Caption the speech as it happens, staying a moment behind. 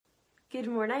Good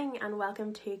morning and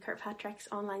welcome to Kirkpatrick's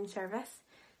online service.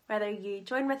 Whether you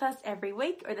join with us every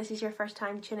week or this is your first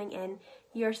time tuning in,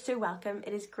 you're so welcome.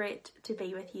 It is great to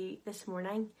be with you this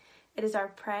morning. It is our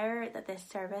prayer that this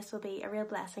service will be a real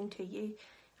blessing to you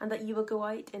and that you will go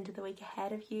out into the week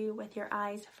ahead of you with your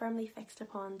eyes firmly fixed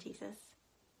upon Jesus.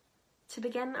 To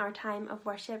begin our time of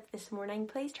worship this morning,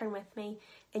 please turn with me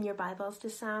in your Bibles to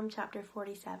Psalm chapter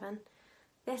 47.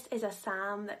 This is a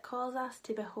psalm that calls us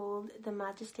to behold the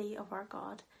majesty of our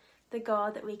God, the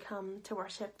God that we come to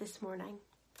worship this morning.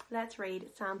 Let's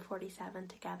read Psalm 47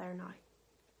 together now.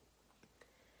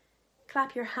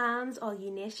 Clap your hands, all you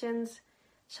nations.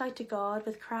 Shout to God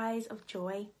with cries of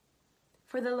joy.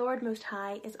 For the Lord Most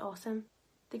High is awesome,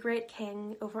 the great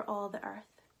King over all the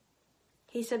earth.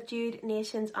 He subdued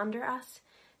nations under us,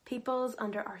 peoples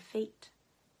under our feet.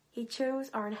 He chose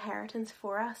our inheritance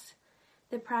for us,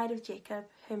 the pride of Jacob,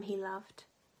 whom he loved.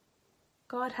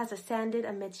 God has ascended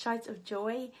amid shouts of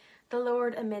joy, the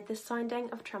Lord amid the sounding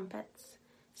of trumpets.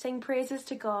 Sing praises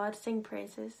to God, sing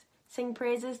praises. Sing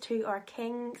praises to our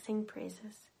King, sing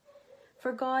praises.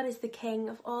 For God is the King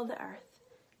of all the earth.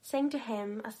 Sing to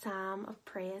him a psalm of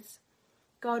praise.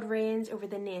 God reigns over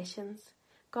the nations.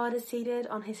 God is seated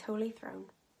on his holy throne.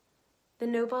 The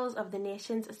nobles of the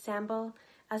nations assemble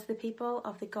as the people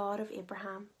of the God of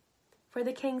Abraham. For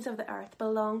the kings of the earth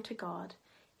belong to God.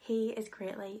 He is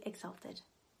greatly exalted.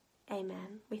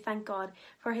 Amen. We thank God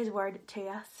for his word to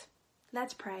us.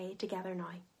 Let's pray together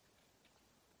now.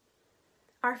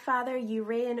 Our Father, you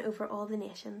reign over all the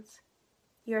nations.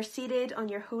 You are seated on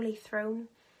your holy throne.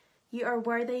 You are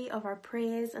worthy of our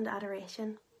praise and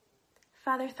adoration.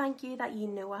 Father, thank you that you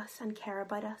know us and care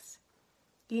about us.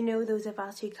 You know those of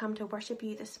us who come to worship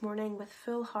you this morning with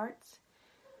full hearts.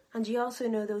 And you also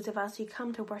know those of us who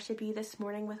come to worship you this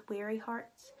morning with weary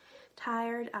hearts,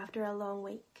 tired after a long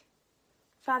week.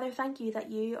 Father, thank you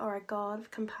that you are a God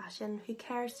of compassion who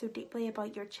cares so deeply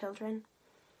about your children.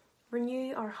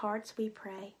 Renew our hearts, we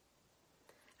pray.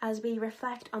 As we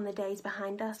reflect on the days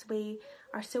behind us, we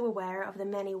are so aware of the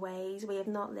many ways we have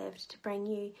not lived to bring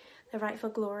you the rightful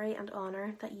glory and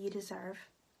honour that you deserve.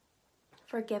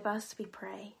 Forgive us, we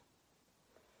pray.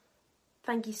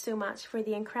 Thank you so much for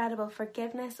the incredible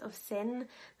forgiveness of sin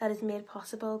that is made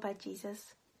possible by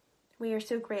Jesus. We are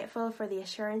so grateful for the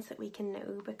assurance that we can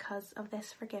know because of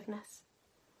this forgiveness.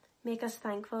 Make us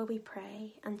thankful, we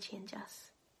pray, and change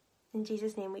us. In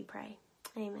Jesus' name we pray.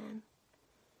 Amen.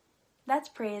 Let's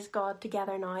praise God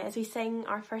together now as we sing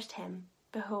our first hymn,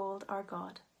 Behold Our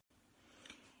God.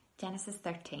 Genesis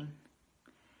 13.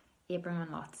 Abram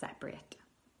and Lot separate.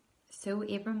 So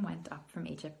Abram went up from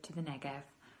Egypt to the Negev,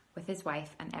 with his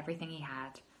wife and everything he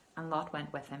had, and Lot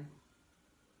went with him.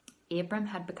 Abram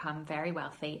had become very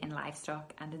wealthy in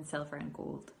livestock and in silver and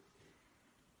gold.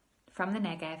 From the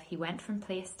Negev he went from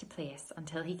place to place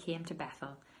until he came to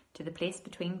Bethel, to the place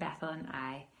between Bethel and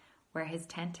Ai, where his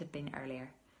tent had been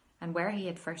earlier, and where he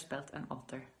had first built an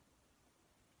altar.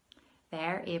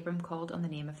 There Abram called on the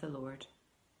name of the Lord.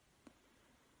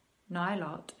 Now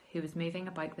Lot, who was moving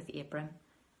about with Abram,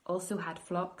 also had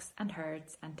flocks and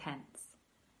herds and tents.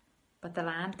 But the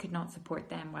land could not support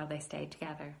them while they stayed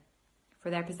together, for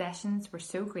their possessions were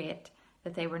so great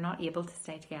that they were not able to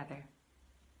stay together.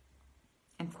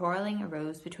 And quarrelling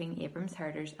arose between Abram's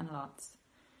herders and Lot's.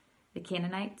 The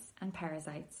Canaanites and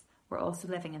Perizzites were also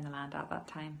living in the land at that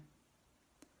time.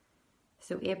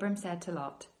 So Abram said to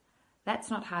Lot, Let's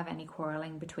not have any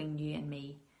quarrelling between you and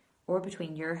me, or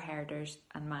between your herders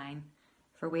and mine,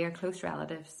 for we are close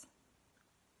relatives.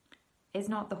 Is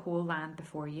not the whole land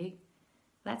before you?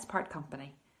 Let's part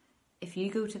company. If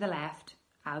you go to the left,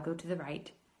 I'll go to the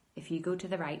right. If you go to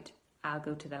the right, I'll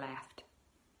go to the left.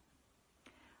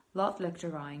 Lot looked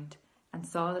around and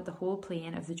saw that the whole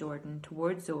plain of the Jordan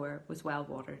toward Zoar was well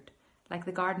watered, like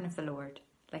the garden of the Lord,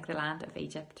 like the land of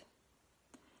Egypt.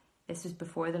 This was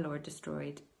before the Lord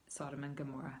destroyed Sodom and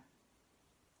Gomorrah.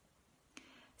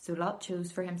 So Lot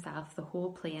chose for himself the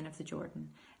whole plain of the Jordan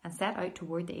and set out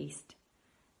toward the east.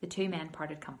 The two men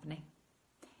parted company.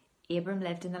 Abram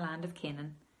lived in the land of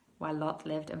Canaan, while Lot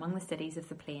lived among the cities of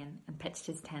the plain and pitched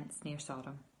his tents near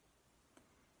Sodom.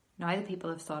 Now the people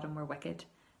of Sodom were wicked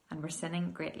and were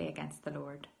sinning greatly against the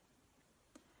Lord.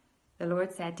 The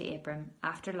Lord said to Abram,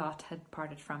 after Lot had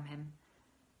parted from him,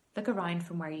 Look around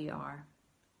from where you are,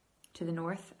 to the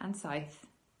north and south,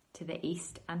 to the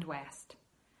east and west.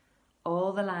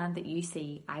 All the land that you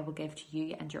see I will give to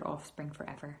you and your offspring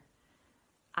forever.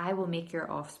 I will make your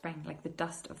offspring like the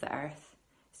dust of the earth,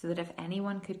 so that if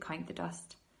anyone could count the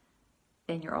dust,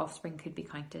 then your offspring could be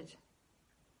counted.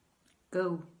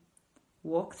 Go,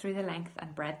 walk through the length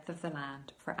and breadth of the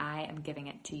land, for I am giving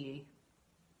it to you.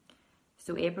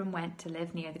 So Abram went to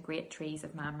live near the great trees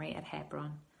of Mamre at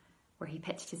Hebron, where he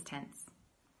pitched his tents.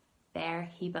 There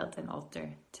he built an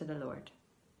altar to the Lord.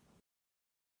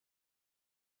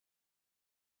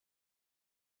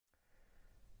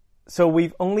 So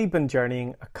we've only been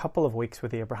journeying a couple of weeks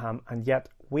with Abraham, and yet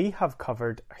we have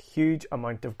covered a huge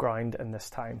amount of ground in this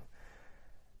time.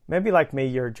 Maybe like me,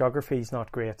 your geography is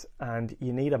not great and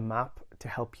you need a map to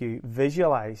help you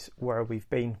visualize where we've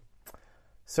been.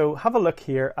 So have a look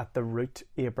here at the route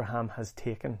Abraham has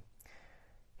taken.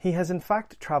 He has in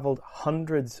fact travelled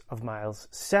hundreds of miles,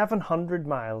 700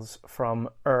 miles from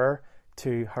Ur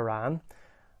to Haran,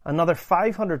 another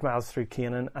 500 miles through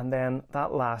Canaan, and then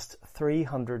that last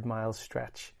 300 miles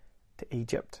stretch to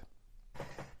Egypt.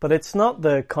 But it's not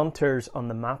the contours on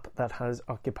the map that has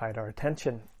occupied our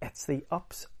attention. It's the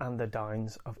ups and the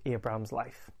downs of Abraham's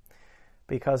life.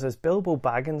 Because as Bilbo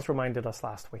Baggins reminded us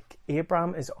last week,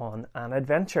 Abraham is on an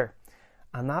adventure,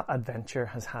 and that adventure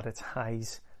has had its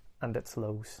highs and its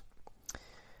lows.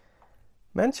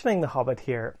 Mentioning the Hobbit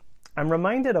here, I'm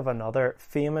reminded of another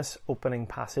famous opening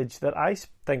passage that I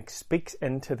think speaks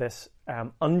into this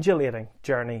undulating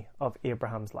journey of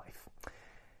Abraham's life.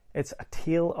 It's A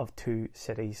Tale of Two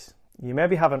Cities. You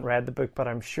maybe haven't read the book, but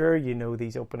I'm sure you know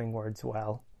these opening words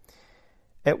well.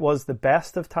 It was the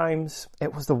best of times.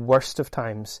 It was the worst of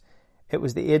times. It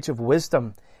was the age of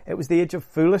wisdom. It was the age of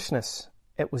foolishness.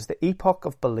 It was the epoch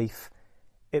of belief.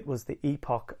 It was the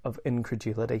epoch of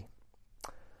incredulity.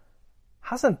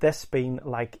 Hasn't this been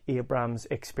like Abraham's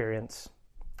experience?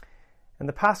 In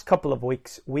the past couple of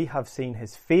weeks, we have seen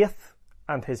his faith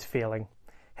and his failing,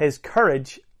 his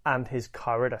courage and his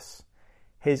cowardice,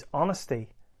 his honesty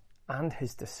and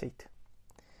his deceit.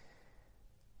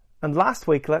 And last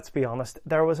week, let's be honest,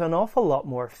 there was an awful lot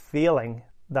more failing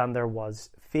than there was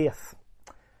faith.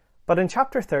 But in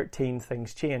chapter 13,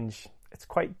 things change. It's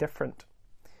quite different.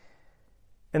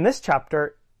 In this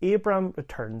chapter, Abram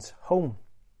returns home.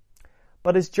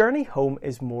 But his journey home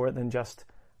is more than just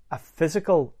a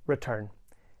physical return.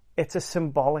 It's a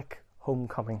symbolic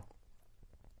homecoming.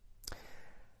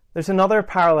 There's another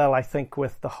parallel, I think,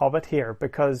 with The Hobbit here,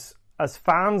 because as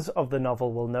fans of the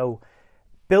novel will know,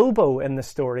 Bilbo in the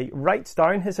story writes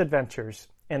down his adventures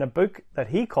in a book that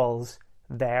he calls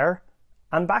There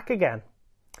and Back Again.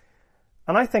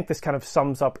 And I think this kind of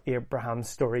sums up Abraham's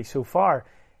story so far.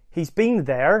 He's been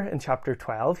there in chapter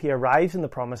 12, he arrives in the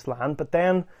promised land, but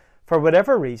then, for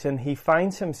whatever reason, he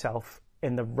finds himself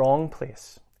in the wrong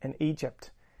place, in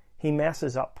Egypt. He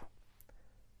messes up.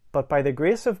 But by the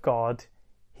grace of God,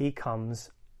 he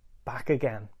comes back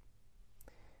again.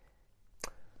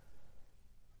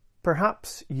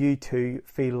 Perhaps you too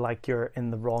feel like you're in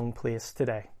the wrong place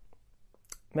today.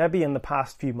 Maybe in the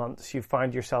past few months you've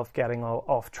found yourself getting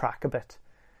off track a bit.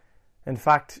 In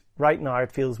fact, right now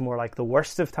it feels more like the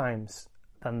worst of times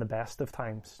than the best of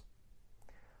times.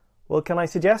 Well, can I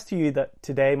suggest to you that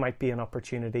today might be an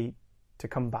opportunity to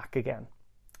come back again?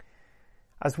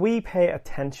 As we pay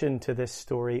attention to this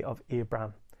story of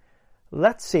Abraham,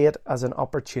 let's see it as an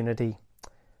opportunity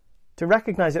to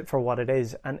recognise it for what it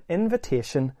is, an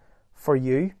invitation for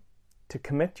you to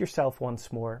commit yourself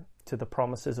once more to the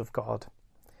promises of God,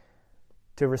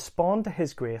 to respond to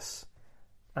his grace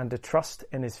and to trust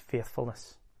in his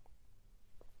faithfulness.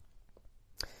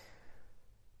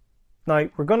 Now,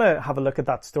 we're going to have a look at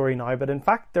that story now, but in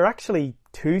fact, there are actually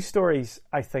two stories,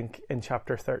 I think, in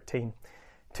chapter 13.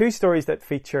 Two stories that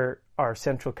feature our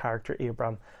central character,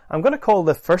 Abram. I'm going to call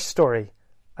the first story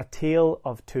A Tale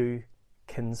of Two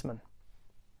Kinsmen.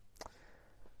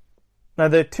 Now,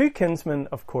 the two kinsmen,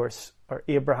 of course, are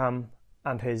Abraham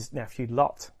and his nephew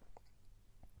Lot.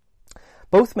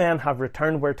 Both men have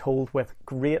returned, we're told, with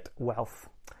great wealth.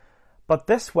 But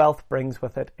this wealth brings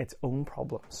with it its own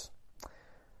problems.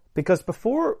 Because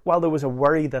before, while there was a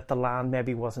worry that the land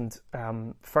maybe wasn't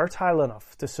fertile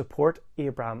enough to support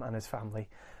Abraham and his family,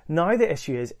 now the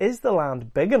issue is the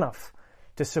land big enough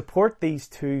to support these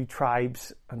two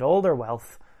tribes and all their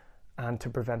wealth and to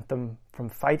prevent them from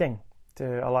fighting,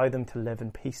 to allow them to live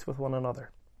in peace with one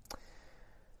another?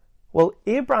 Well,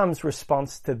 Abraham's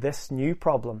response to this new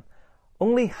problem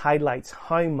only highlights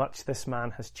how much this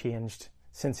man has changed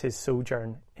since his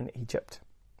sojourn in Egypt.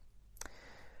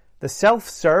 The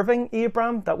self-serving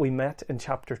Abraham that we met in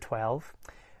chapter 12,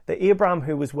 the Abraham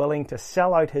who was willing to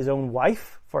sell out his own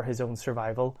wife for his own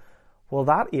survival, well,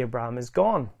 that Abraham is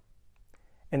gone.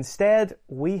 Instead,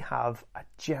 we have a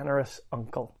generous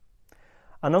uncle.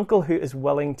 An uncle who is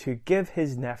willing to give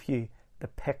his nephew the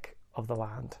pick of the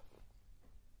land.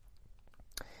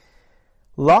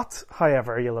 Lot,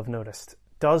 however, you'll have noticed,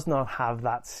 does not have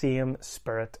that same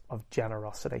spirit of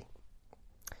generosity.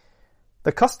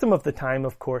 The custom of the time,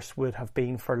 of course, would have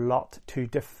been for Lot to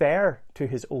defer to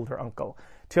his older uncle,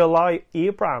 to allow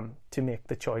Abram to make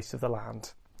the choice of the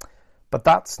land. But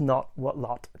that's not what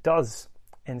Lot does.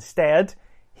 Instead,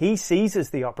 he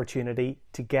seizes the opportunity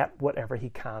to get whatever he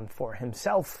can for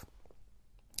himself.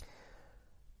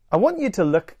 I want you to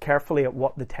look carefully at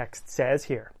what the text says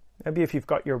here. Maybe if you've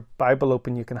got your Bible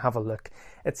open, you can have a look.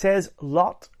 It says,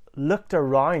 Lot looked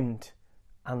around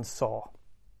and saw.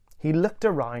 He looked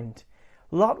around.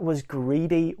 Lot was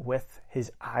greedy with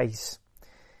his eyes.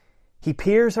 He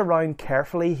peers around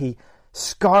carefully. He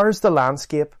scours the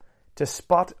landscape to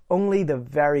spot only the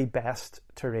very best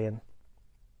terrain.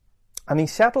 And he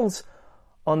settles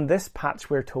on this patch,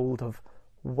 we're told, of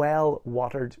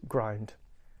well-watered ground.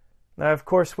 Now, of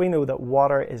course, we know that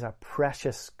water is a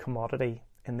precious commodity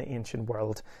in the ancient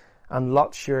world, and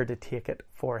Lot's sure to take it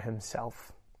for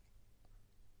himself.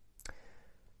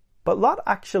 But Lot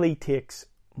actually takes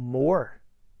more,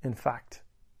 in fact,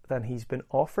 than he's been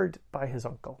offered by his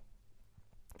uncle.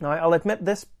 Now, I'll admit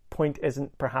this point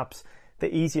isn't perhaps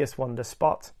the easiest one to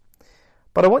spot,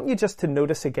 but I want you just to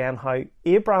notice again how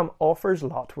Abram offers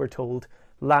Lot, we're told,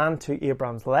 land to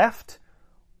Abram's left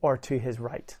or to his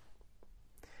right.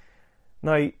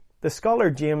 Now, the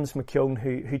scholar James McKeown,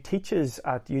 who teaches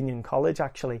at Union College,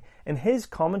 actually, in his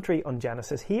commentary on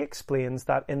Genesis, he explains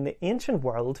that in the ancient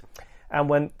world, and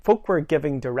when folk were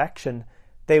giving direction,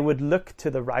 they would look to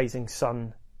the rising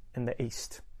sun in the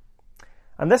east.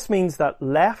 And this means that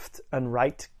left and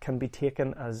right can be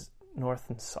taken as north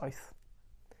and south.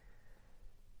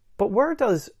 But where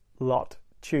does Lot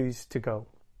choose to go?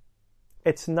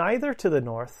 It's neither to the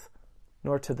north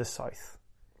nor to the south.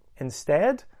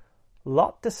 Instead,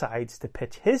 Lot decides to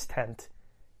pitch his tent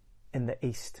in the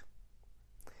east.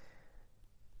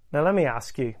 Now let me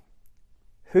ask you,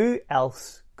 who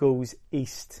else goes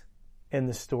east in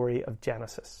the story of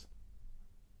Genesis?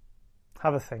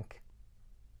 Have a think.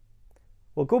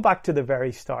 We'll go back to the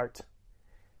very start.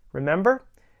 Remember,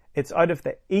 it's out of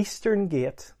the eastern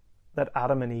gate that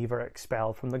Adam and Eve are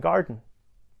expelled from the garden.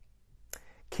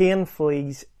 Cain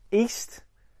flees east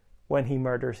when he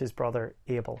murders his brother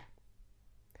Abel.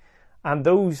 And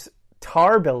those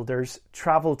tower builders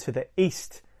travel to the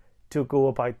east to go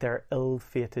about their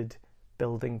ill-fated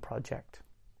building project.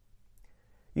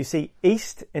 You see,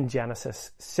 east in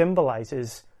Genesis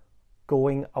symbolizes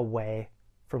going away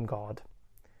from God.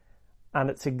 And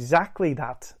it's exactly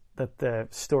that the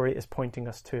story is pointing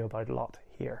us to about Lot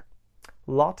here.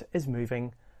 Lot is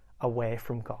moving away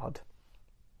from God.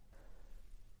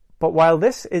 But while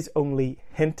this is only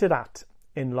hinted at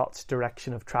in Lot's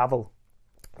direction of travel,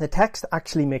 the text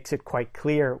actually makes it quite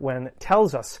clear when it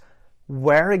tells us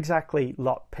where exactly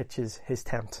Lot pitches his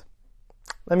tent.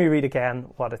 Let me read again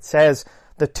what it says.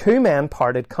 The two men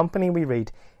parted company, we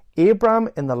read. Abram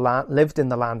lived in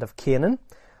the land of Canaan,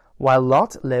 while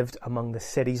Lot lived among the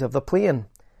cities of the plain,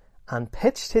 and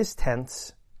pitched his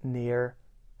tents near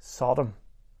Sodom.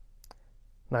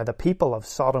 Now the people of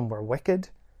Sodom were wicked,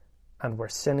 and were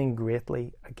sinning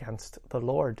greatly against the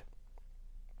Lord.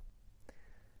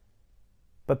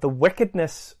 But the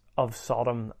wickedness of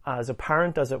Sodom, as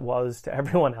apparent as it was to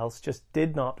everyone else, just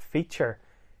did not feature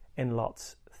in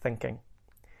Lot's thinking.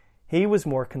 He was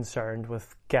more concerned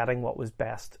with getting what was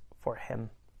best for him.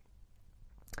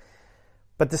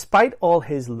 But despite all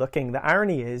his looking, the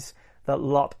irony is that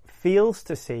Lot fails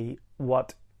to see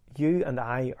what you and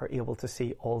I are able to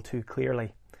see all too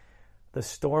clearly: the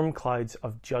storm clouds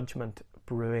of judgment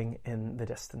brewing in the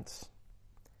distance.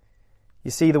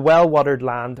 You see, the well-watered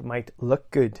land might look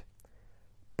good,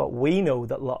 but we know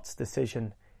that Lot's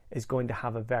decision is going to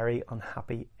have a very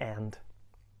unhappy end.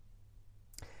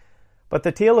 But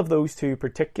the tale of those two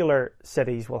particular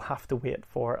cities will have to wait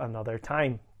for another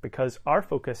time, because our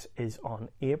focus is on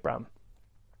Abram.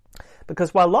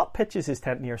 Because while Lot pitches his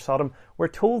tent near Sodom, we're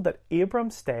told that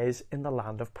Abram stays in the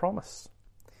land of promise.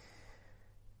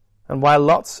 And while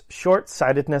Lot's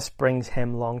short-sightedness brings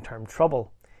him long-term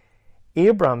trouble,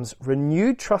 Abram's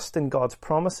renewed trust in God's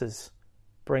promises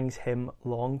brings him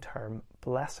long-term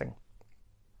blessing.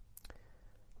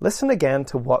 Listen again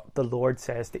to what the Lord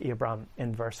says to Abram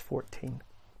in verse 14.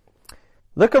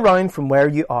 Look around from where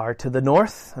you are to the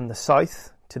north and the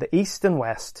south, to the east and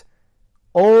west.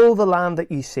 All the land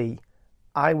that you see,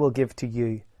 I will give to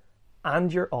you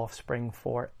and your offspring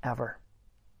forever.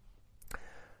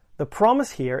 The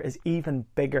promise here is even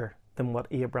bigger than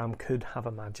what Abram could have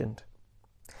imagined.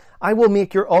 I will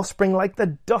make your offspring like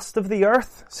the dust of the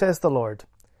earth, says the Lord,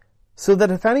 so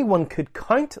that if anyone could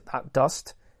count that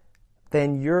dust,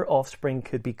 then your offspring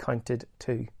could be counted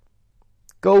too.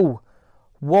 Go,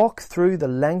 walk through the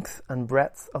length and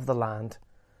breadth of the land,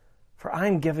 for I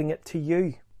am giving it to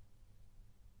you.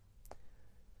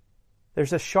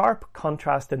 There's a sharp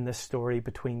contrast in this story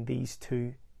between these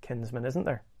two kinsmen, isn't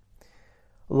there?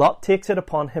 Lot takes it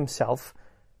upon himself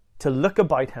to look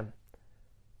about him,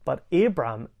 but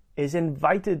Abram is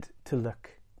invited to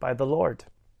look by the Lord.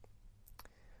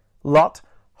 Lot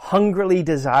hungrily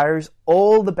desires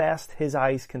all the best his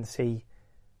eyes can see,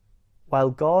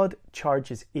 while God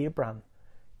charges Abram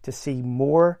to see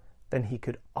more than he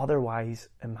could otherwise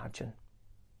imagine.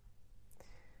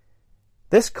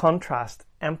 This contrast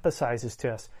emphasizes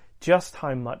to us just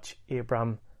how much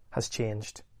Abram has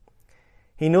changed.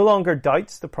 He no longer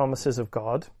doubts the promises of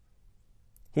God.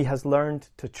 He has learned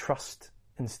to trust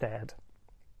instead.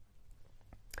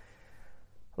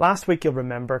 Last week, you'll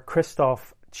remember,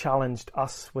 Christoph challenged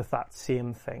us with that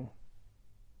same thing.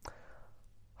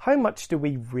 How much do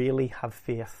we really have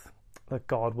faith that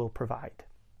God will provide?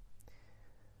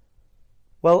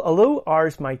 Well, although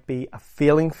ours might be a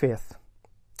failing faith,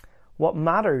 what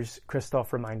matters,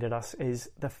 Christoph reminded us,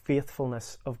 is the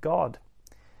faithfulness of God.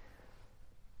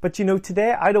 But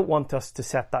today I don't want us to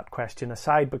set that question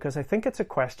aside, because I think it's a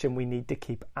question we need to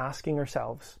keep asking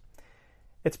ourselves.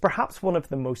 It's perhaps one of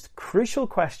the most crucial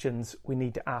questions we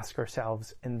need to ask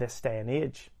ourselves in this day and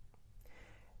age.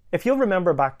 If you'll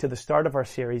remember back to the start of our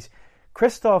series,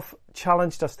 Christoph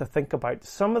challenged us to think about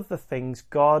some of the things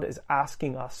God is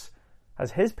asking us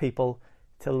as his people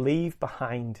to leave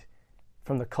behind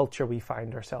from the culture we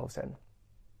find ourselves in.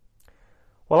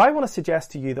 Well, I want to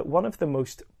suggest to you that one of the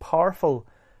most powerful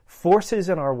forces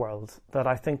in our world that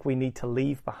I think we need to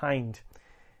leave behind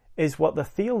is what the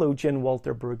theologian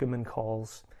Walter Brueggemann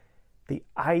calls the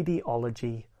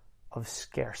ideology of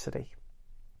scarcity.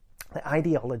 The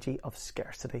ideology of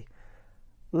scarcity.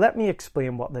 Let me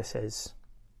explain what this is.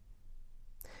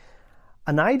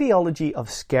 An ideology of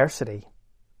scarcity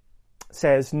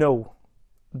says, no,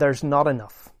 there's not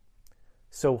enough.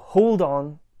 So hold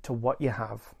on to what you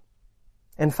have.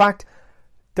 In fact,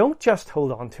 don't just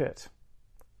hold on to it.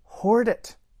 Hoard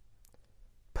it.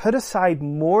 Put aside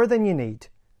more than you need,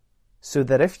 so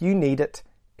that if you need it,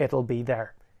 it'll be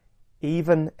there,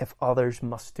 even if others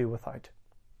must do without.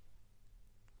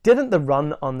 Didn't the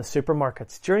run on the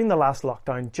supermarkets during the last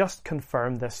lockdown just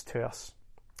confirm this to us?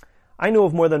 I know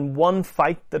of more than one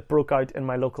fight that broke out in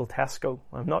my local Tesco,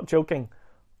 I'm not joking,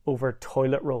 over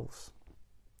toilet rolls.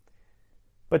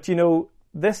 But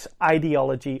this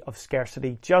ideology of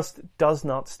scarcity just does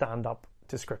not stand up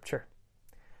to Scripture.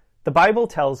 The Bible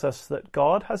tells us that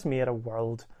God has made a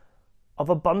world of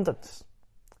abundance.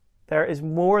 There is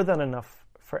more than enough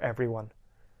for everyone.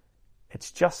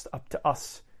 It's just up to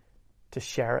us to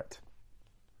share it.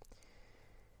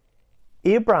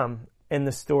 Abram, in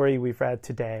the story we've read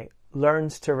today,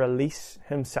 learns to release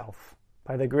himself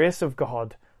by the grace of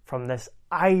God from this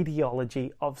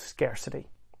ideology of scarcity.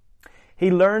 He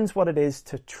learns what it is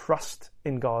to trust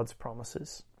in God's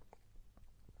promises.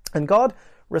 And God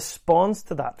responds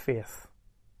to that faith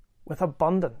with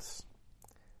abundance,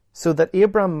 so that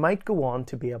Abram might go on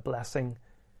to be a blessing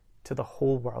to the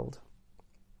whole world.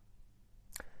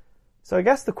 So I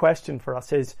guess the question for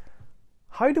us is,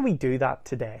 how do we do that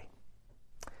today?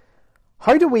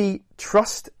 How do we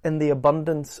trust in the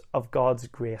abundance of God's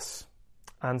grace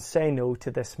and say no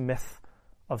to this myth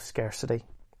of scarcity?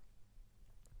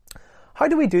 How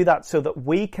do we do that so that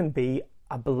we can be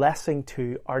a blessing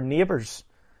to our neighbours,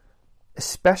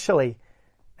 especially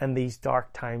in these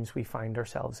dark times we find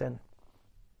ourselves in?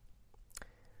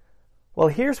 Well,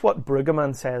 here's what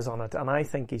Brueggemann says on it, and I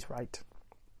think he's right.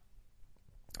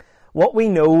 What we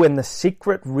know in the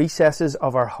secret recesses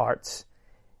of our hearts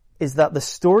is that the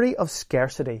story of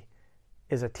scarcity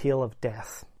is a tale of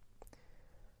death.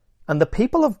 And the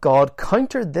people of God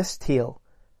countered this tale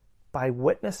by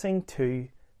witnessing to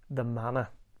the manna.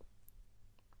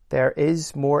 There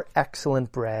is more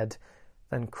excellent bread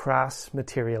than crass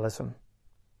materialism.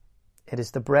 It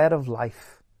is the bread of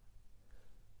life,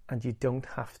 and you don't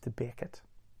have to bake it.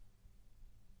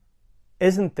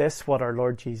 Isn't this what our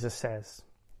Lord Jesus says?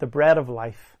 The bread of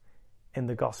life in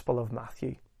the Gospel of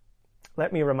Matthew.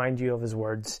 Let me remind you of his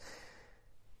words.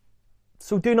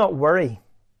 So do not worry,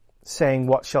 saying,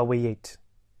 what shall we eat?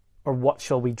 Or what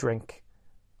shall we drink?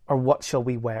 Or what shall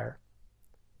we wear?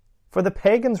 For the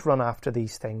pagans run after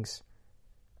these things,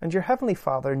 and your heavenly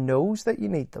Father knows that you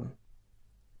need them.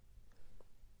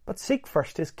 But seek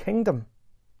first his kingdom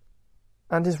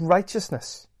and his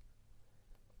righteousness,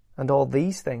 and all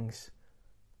these things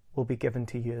will be given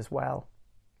to you as well.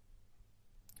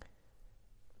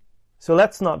 So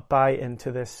let's not buy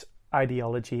into this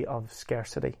ideology of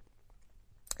scarcity,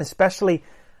 especially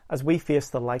as we face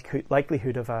the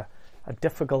likelihood of a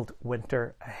difficult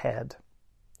winter ahead.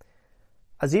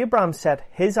 as Abraham set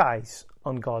his eyes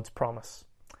on God's promise,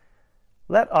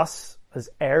 let us, as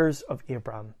heirs of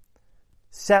Abraham,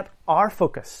 set our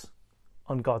focus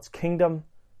on God's kingdom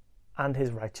and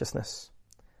his righteousness,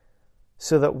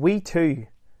 so that we too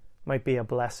might be a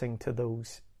blessing to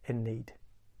those in need.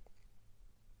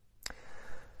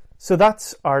 So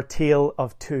that's our tale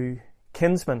of two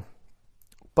kinsmen.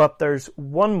 But there's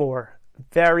one more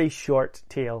very short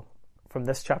tale from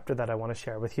this chapter that I want to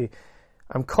share with you.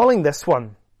 I'm calling this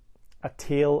one a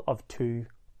tale of two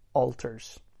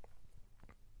altars.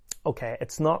 Okay,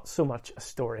 it's not so much a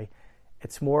story.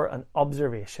 It's more an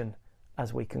observation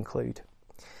as we conclude.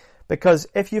 Because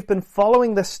if you've been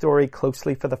following this story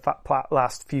closely for the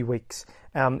last few weeks,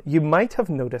 you might have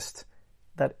noticed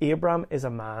that Abraham is a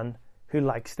man who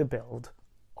likes to build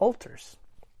altars.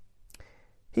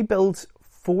 He builds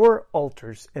 4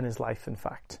 altars in his life, in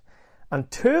fact, and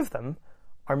 2 of them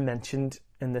are mentioned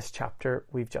in this chapter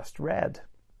we've just read.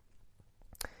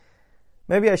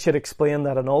 Maybe I should explain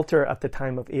that an altar at the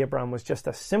time of Abraham was just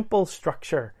a simple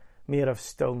structure made of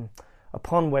stone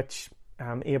upon which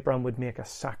Abraham would make a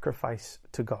sacrifice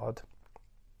to God.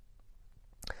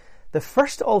 The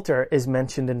first altar is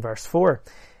mentioned in verse 4.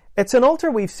 It's an altar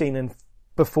we've seen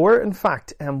before, in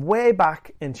fact, way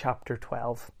back in chapter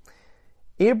 12.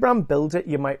 Abraham builds it,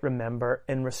 you might remember,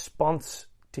 in response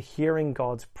to hearing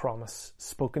God's promise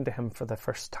spoken to him for the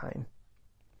first time.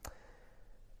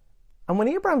 And when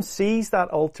Abraham sees that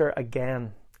altar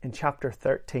again in chapter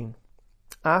 13,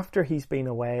 after he's been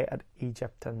away at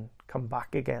Egypt and come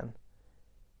back again,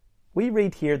 we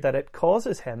read here that it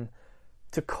causes him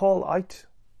to call out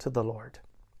to the Lord.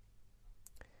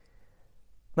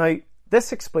 Now,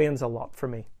 this explains a lot for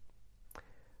me.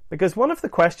 Because one of the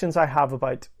questions I have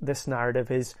about this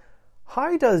narrative is,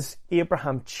 how does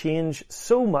Abraham change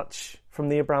so much from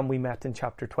the Abraham we met in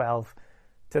chapter 12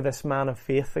 to this man of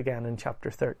faith again in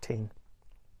chapter 13?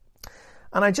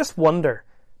 And I just wonder,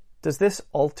 does this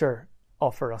altar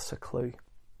offer us a clue?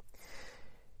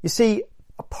 You see,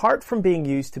 apart from being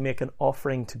used to make an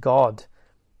offering to God,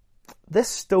 this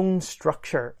stone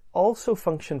structure also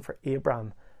functioned for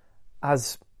Abraham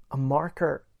as a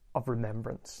marker of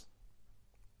remembrance.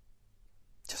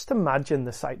 Just imagine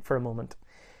the sight for a moment.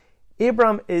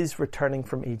 Abraham is returning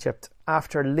from Egypt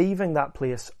after leaving that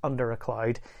place under a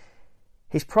cloud.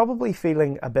 He's probably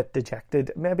feeling a bit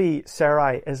dejected. Maybe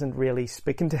Sarai isn't really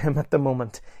speaking to him at the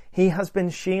moment. He has been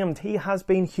shamed. He has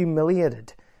been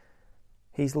humiliated.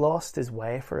 He's lost his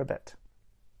way for a bit.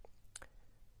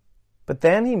 But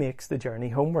then he makes the journey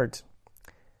homeward.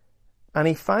 And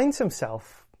he finds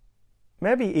himself,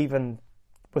 maybe even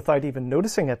without even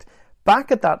noticing it,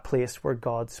 back at that place where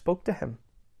God spoke to him.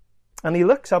 And he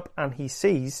looks up and he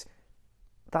sees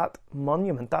that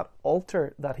monument, that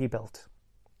altar that he built.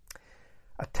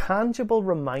 A tangible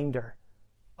reminder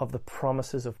of the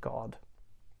promises of God.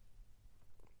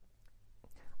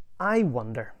 I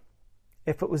wonder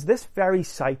if it was this very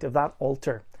sight of that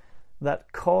altar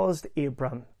that caused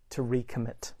Abraham to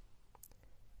recommit,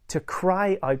 to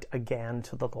cry out again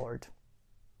to the Lord,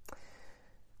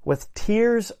 with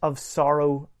tears of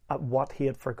sorrow at what he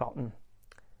had forgotten,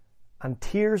 and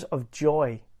tears of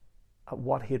joy at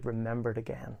what he had remembered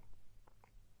again.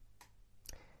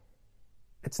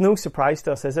 It's no surprise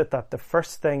to us, is it, that the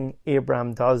first thing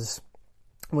Abraham does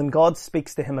when God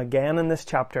speaks to him again in this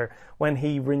chapter, when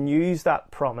he renews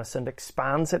that promise and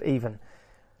expands it even,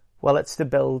 well, it's to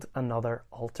build another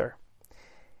altar.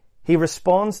 He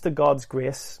responds to God's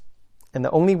grace in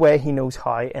the only way he knows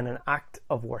how, in an act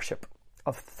of worship,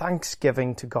 of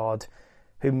thanksgiving to God,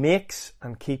 who makes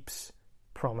and keeps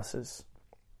promises.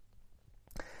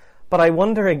 But I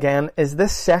wonder again, is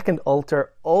this second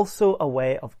altar also a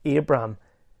way of Abraham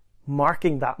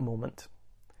marking that moment?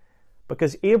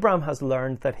 Because Abraham has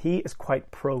learned that he is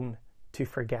quite prone to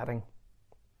forgetting,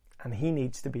 and he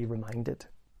needs to be reminded.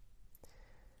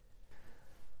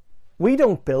 We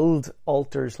don't build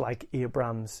altars like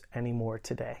Abraham's anymore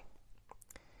today.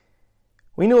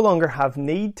 We no longer have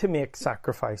need to make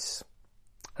sacrifice.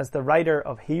 As the writer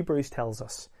of Hebrews tells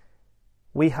us,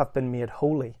 we have been made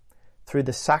holy through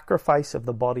the sacrifice of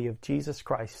the body of Jesus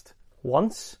Christ,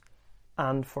 once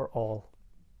and for all.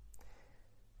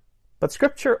 But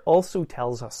Scripture also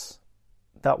tells us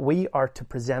that we are to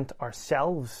present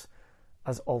ourselves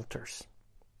as altars.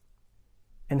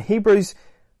 In Hebrews,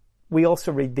 we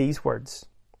also read these words: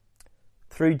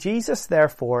 "Through Jesus,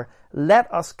 therefore,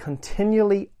 let us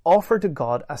continually offer to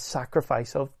God a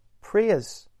sacrifice of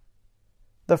praise,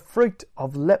 the fruit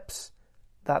of lips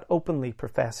that openly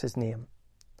profess his name.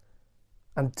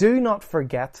 And do not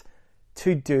forget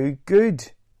to do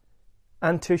good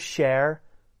and to share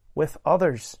with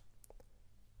others,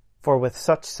 For with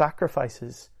such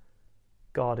sacrifices,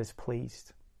 God is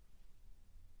pleased.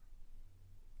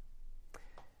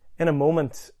 In a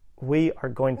moment, we are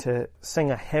going to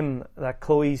sing a hymn that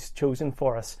Chloe's chosen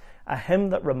for us, a hymn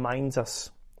that reminds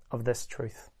us of this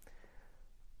truth.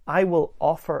 I will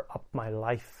offer up my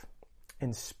life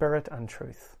in spirit and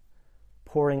truth,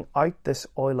 pouring out this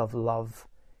oil of love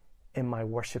in my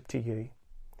worship to you.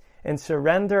 In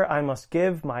surrender I must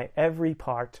give my every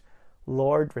part.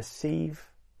 Lord, receive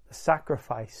the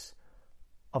sacrifice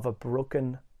of a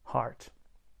broken heart.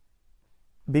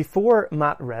 Before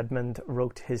Matt Redmond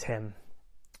wrote his hymn,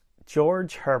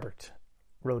 George Herbert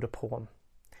wrote a poem.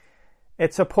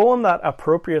 It's a poem that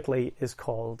appropriately is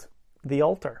called The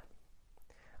Altar.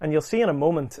 And you'll see in a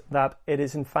moment that it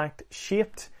is in fact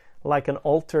shaped like an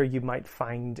altar you might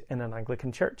find in an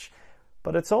Anglican church,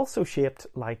 but it's also shaped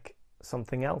like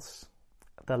something else,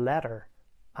 the letter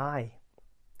I.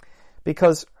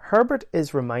 Because Herbert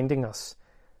is reminding us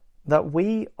that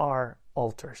we are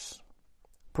altars,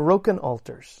 broken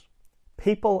altars,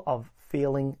 people of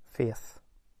failing faith.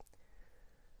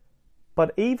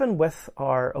 But even with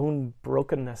our own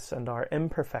brokenness and our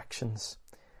imperfections,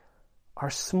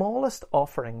 our smallest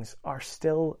offerings are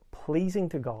still pleasing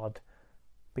to God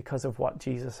because of what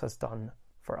Jesus has done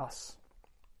for us.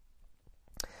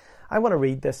 I want to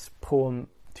read this poem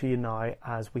to you now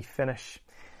as we finish.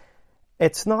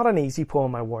 It's not an easy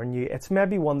poem, I warn you. It's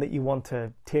maybe one that you want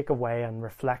to take away and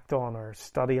reflect on or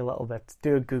study a little bit,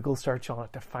 do a Google search on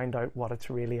it to find out what it's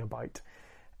really about.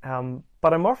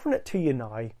 But I'm offering it to you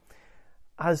now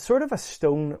as sort of a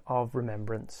stone of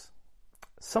remembrance,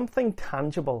 something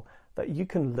tangible that you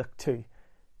can look to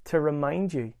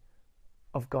remind you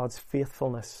of God's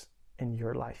faithfulness in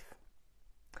your life.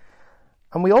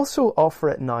 And we also offer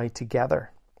it now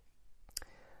together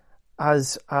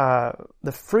as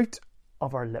the fruit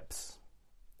of our lips,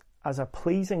 as a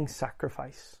pleasing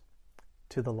sacrifice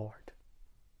to the Lord.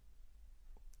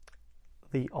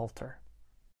 The altar.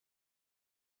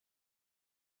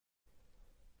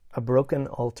 A broken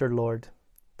altar, Lord,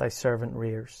 thy servant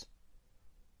rears,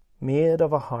 made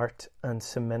of a heart and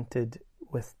cemented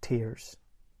with tears,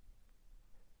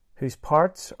 whose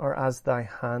parts are as thy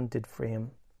hand did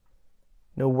frame,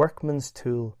 no workman's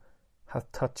tool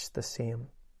hath touched the same.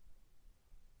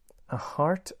 A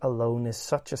heart alone is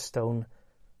such a stone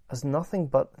as nothing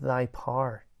but thy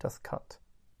power doth cut.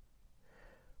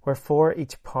 Wherefore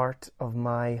each part of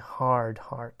my hard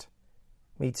heart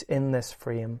meets in this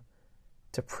frame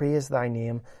to praise thy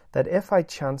name, that if I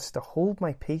chance to hold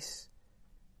my peace,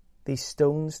 these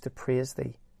stones to praise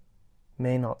thee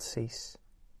may not cease.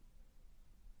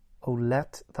 O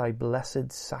let thy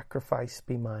blessed sacrifice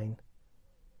be mine,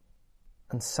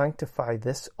 and sanctify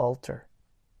this altar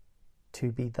to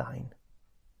be thine.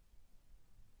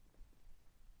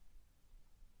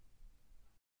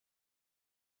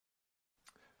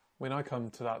 We now come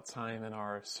to that time in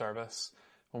our service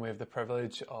when we have the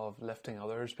privilege of lifting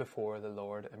others before the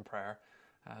Lord in prayer.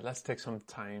 Let's take some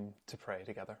time to pray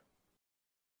together.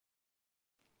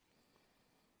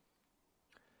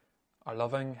 Our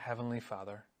loving Heavenly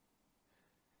Father,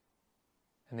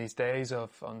 in these days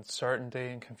of uncertainty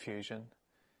and confusion,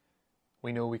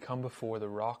 we know we come before the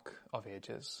Rock of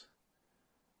Ages,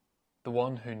 the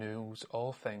one who knows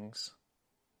all things.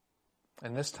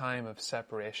 In this time of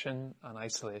separation and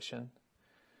isolation,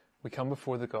 we come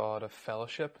before the God of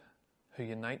fellowship who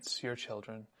unites your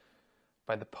children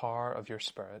by the power of your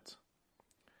Spirit,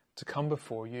 to come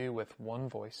before you with one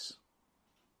voice.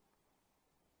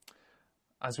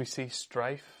 As we see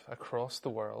strife across the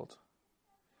world,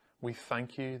 we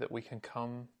thank you that we can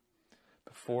come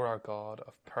before our God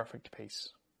of perfect peace.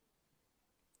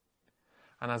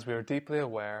 And as we are deeply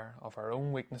aware of our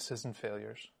own weaknesses and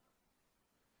failures,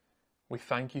 we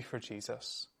thank you for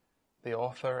Jesus, the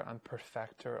author and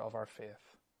perfecter of our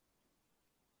faith.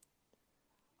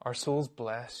 Our souls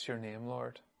bless your name,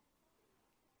 Lord,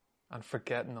 and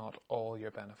forget not all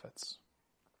your benefits.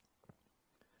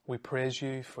 We praise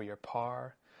you for your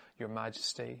power, your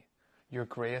majesty, your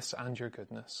grace and your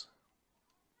goodness.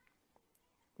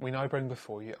 We now bring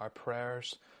before you our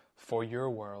prayers for your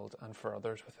world and for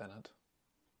others within it.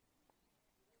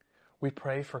 We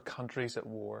pray for countries at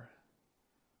war,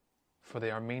 for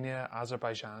the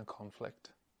Armenia-Azerbaijan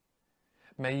conflict.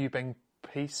 May you bring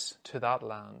peace to that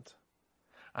land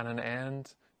and an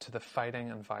end to the fighting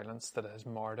and violence that has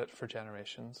marred it for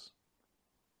generations.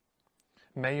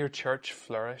 May your church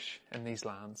flourish in these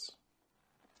lands,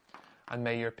 and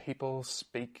may your people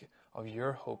speak of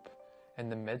your hope in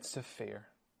the midst of fear,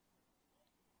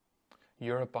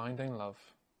 your abounding love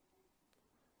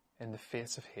in the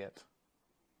face of hate,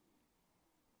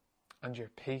 and your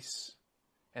peace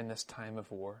in this time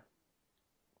of war.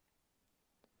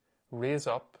 Raise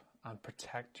up and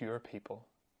protect your people.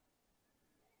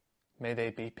 May they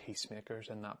be peacemakers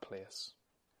in that place.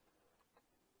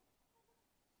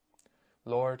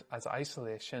 Lord, as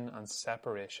isolation and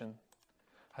separation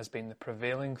has been the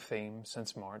prevailing theme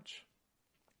since March,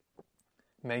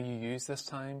 may you use this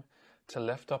time to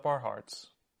lift up our hearts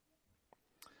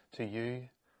to you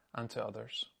and to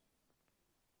others.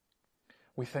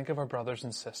 We think of our brothers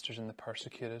and sisters in the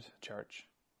persecuted church,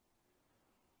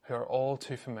 who are all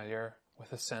too familiar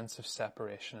with a sense of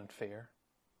separation and fear.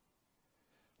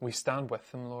 We stand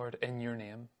with them, Lord, in your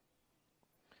name.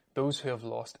 Those who have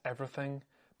lost everything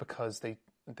because they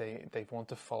want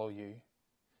to follow you.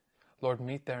 Lord,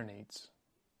 meet their needs.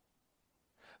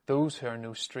 Those who are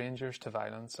no strangers to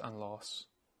violence and loss,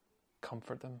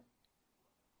 comfort them.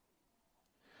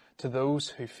 To those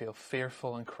who feel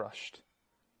fearful and crushed,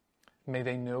 may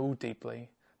they know deeply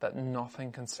that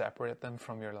nothing can separate them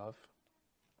from your love.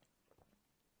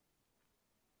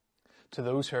 To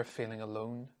those who are feeling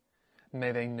alone,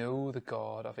 may they know the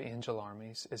God of angel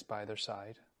armies is by their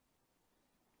side.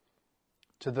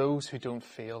 To those who don't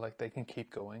feel like they can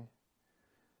keep going,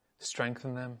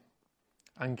 strengthen them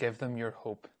and give them your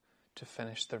hope to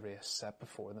finish the race set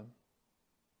before them.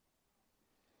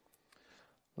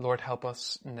 Lord, help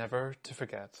us never to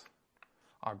forget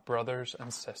our brothers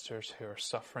and sisters who are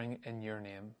suffering in your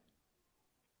name.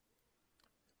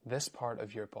 This part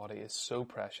of your body is so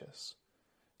precious,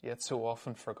 yet so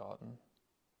often forgotten.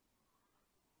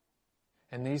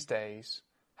 In these days,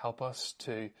 help us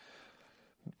to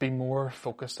be more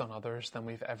focused on others than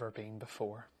we've ever been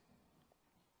before.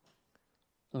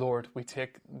 Lord, we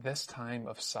take this time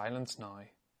of silence now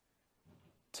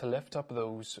to lift up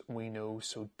those we know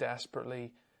so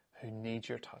desperately who need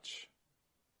your touch.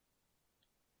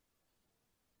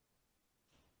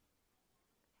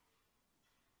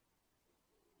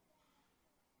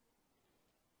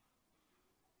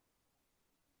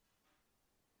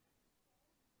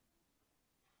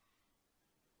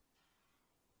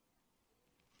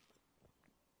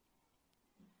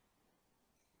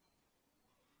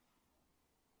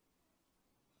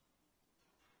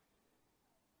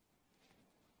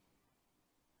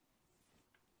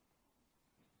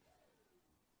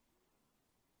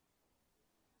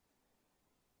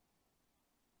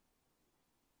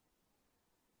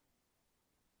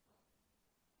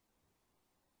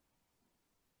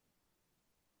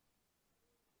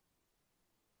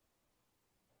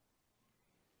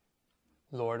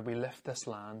 Lord, we lift this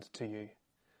land to you.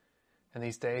 In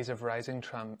these days of rising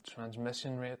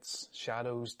transmission rates,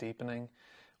 shadows deepening,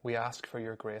 we ask for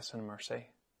your grace and mercy.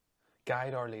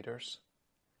 Guide our leaders.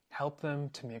 Help them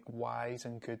to make wise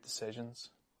and good decisions.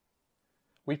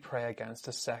 We pray against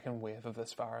a second wave of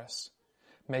this virus.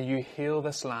 May you heal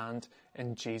this land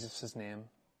in Jesus' name.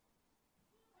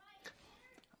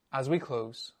 As we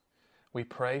close, we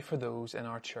pray for those in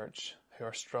our church who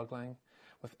are struggling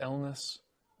with illness,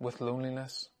 with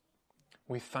loneliness.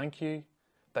 We thank you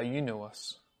that you know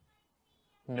us,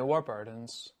 know our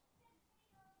burdens,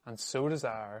 and so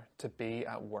desire to be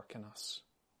at work in us.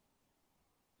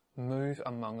 Move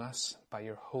among us by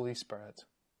your Holy Spirit.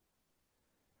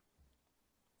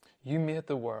 You made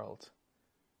the world,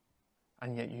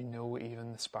 and yet you know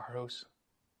even the sparrows.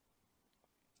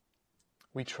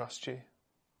 We trust you.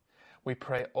 We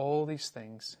pray all these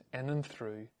things in and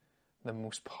through the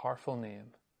most powerful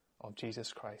name of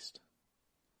Jesus Christ.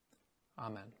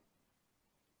 Amen.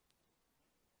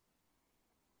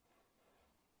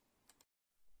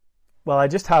 Well, I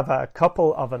just have a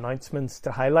couple of announcements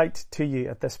to highlight to you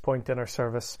at this point in our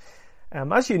service.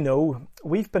 As you know,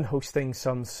 we've been hosting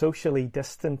some socially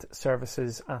distant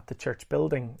services at the church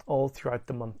building all throughout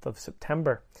the month of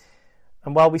September.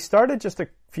 And while we started just a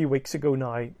few weeks ago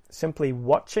now, simply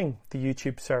watching the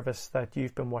YouTube service that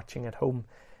you've been watching at home,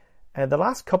 the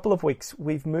last couple of weeks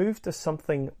we've moved to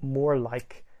something more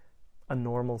like a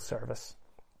normal service.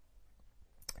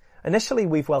 Initially,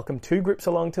 we've welcomed two groups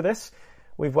along to this.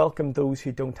 We've welcomed those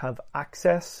who don't have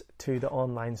access to the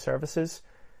online services,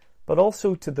 but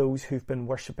also to those who've been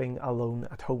worshipping alone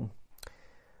at home.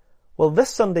 Well, this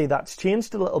Sunday that's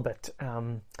changed a little bit.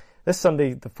 This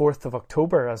Sunday, the 4th of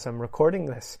October, as I'm recording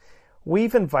this,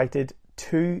 we've invited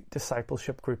two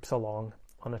discipleship groups along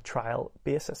on a trial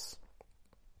basis.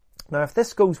 Now, if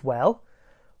this goes well,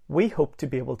 we hope to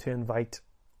be able to invite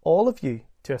all of you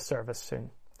to a service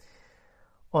soon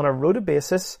on a rota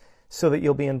basis so that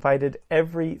you'll be invited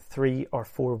every 3 or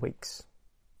 4 weeks.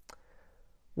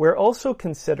 We're also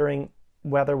considering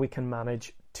whether we can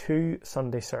manage 2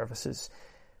 Sunday services,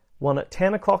 one at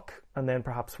 10 o'clock and then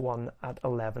perhaps one at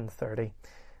 11:30.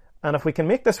 And if we can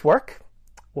make this work,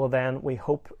 well then we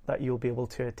hope that you'll be able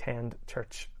to attend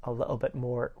church a little bit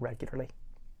more regularly.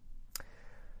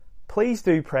 Please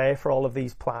do pray for all of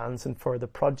these plans and for the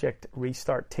Project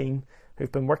Restart team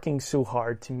who've been working so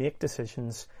hard to make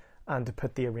decisions and to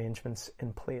put the arrangements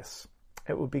in place.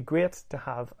 It would be great to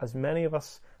have as many of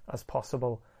us as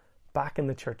possible back in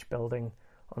the church building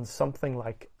on something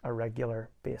like a regular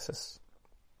basis.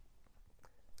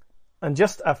 And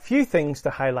just a few things to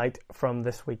highlight from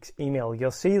this week's email.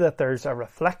 You'll see that there's a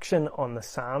reflection on the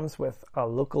Psalms with a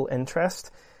local interest,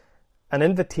 an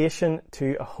invitation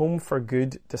to a Home for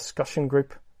Good discussion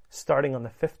group starting on the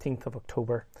 15th of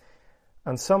October,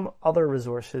 and some other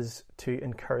resources to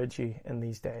encourage you in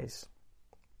these days.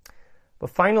 But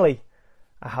finally,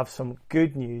 I have some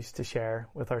good news to share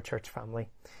with our church family.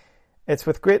 It's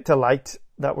with great delight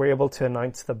that we're able to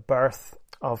announce the birth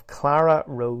of Clara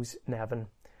Rose Nevin,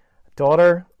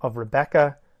 daughter of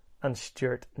Rebecca and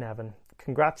Stuart Nevin.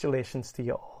 Congratulations to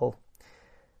you all.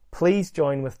 Please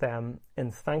join with them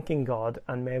in thanking God,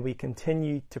 and may we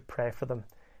continue to pray for them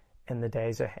in the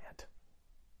days ahead.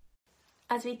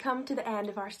 As we come to the end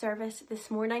of our service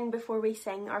this morning, before we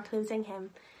sing our closing hymn,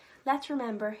 let's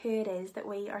remember who it is that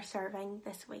we are serving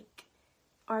this week.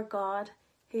 Our God,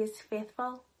 who is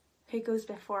faithful, who goes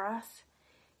before us,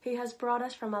 who has brought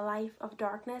us from a life of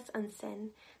darkness and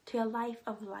sin to a life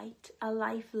of light, a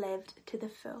life lived to the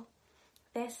full.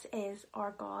 This is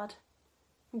our God.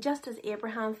 Just as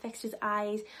Abraham fixed his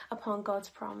eyes upon God's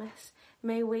promise,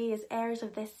 may we, as heirs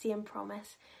of this same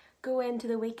promise, go into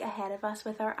the week ahead of us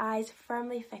with our eyes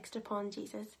firmly fixed upon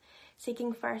Jesus,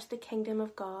 seeking first the kingdom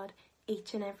of God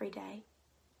each and every day.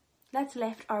 Let's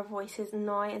lift our voices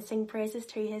now and sing praises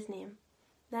to his name.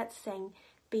 Let's sing,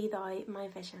 Be Thou My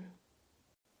Vision.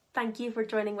 Thank you for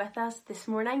joining with us this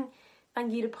morning.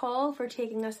 Thank you to Paul for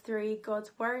taking us through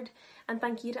God's Word, and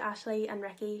thank you to Ashley and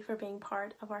Ricky for being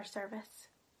part of our service.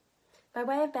 By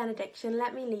way of benediction,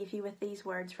 let me leave you with these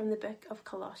words from the book of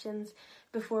Colossians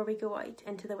before we go out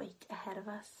into the week ahead of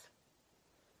us.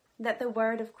 Let the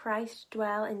word of Christ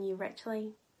dwell in you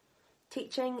richly,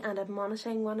 teaching and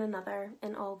admonishing one another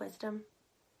in all wisdom,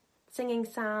 singing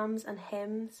psalms and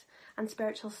hymns and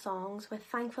spiritual songs with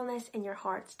thankfulness in your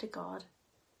hearts to God.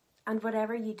 And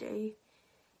whatever you do,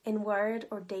 in word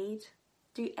or deed,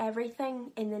 do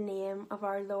everything in the name of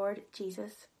our Lord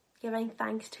Jesus, giving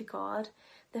thanks to God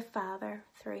the Father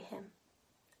through him.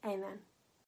 Amen.